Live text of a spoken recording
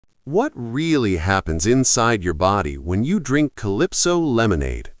What really happens inside your body when you drink Calypso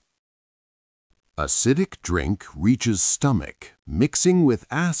Lemonade? Acidic drink reaches stomach, mixing with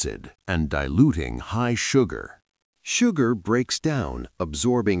acid and diluting high sugar. Sugar breaks down,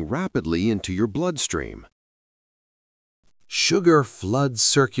 absorbing rapidly into your bloodstream. Sugar floods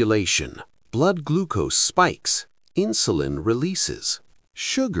circulation. Blood glucose spikes. Insulin releases.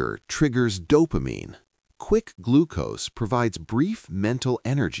 Sugar triggers dopamine. Quick glucose provides brief mental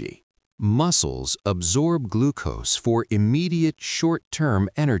energy. Muscles absorb glucose for immediate short-term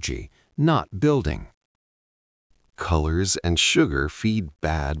energy, not building. Colors and sugar feed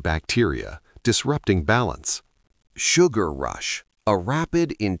bad bacteria, disrupting balance. Sugar rush, a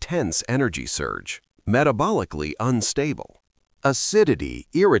rapid, intense energy surge, metabolically unstable. Acidity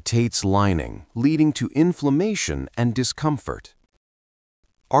irritates lining, leading to inflammation and discomfort.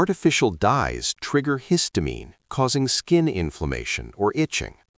 Artificial dyes trigger histamine, causing skin inflammation or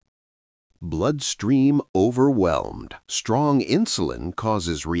itching. Bloodstream overwhelmed. Strong insulin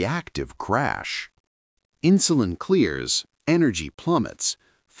causes reactive crash. Insulin clears, energy plummets,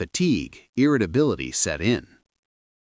 fatigue, irritability set in.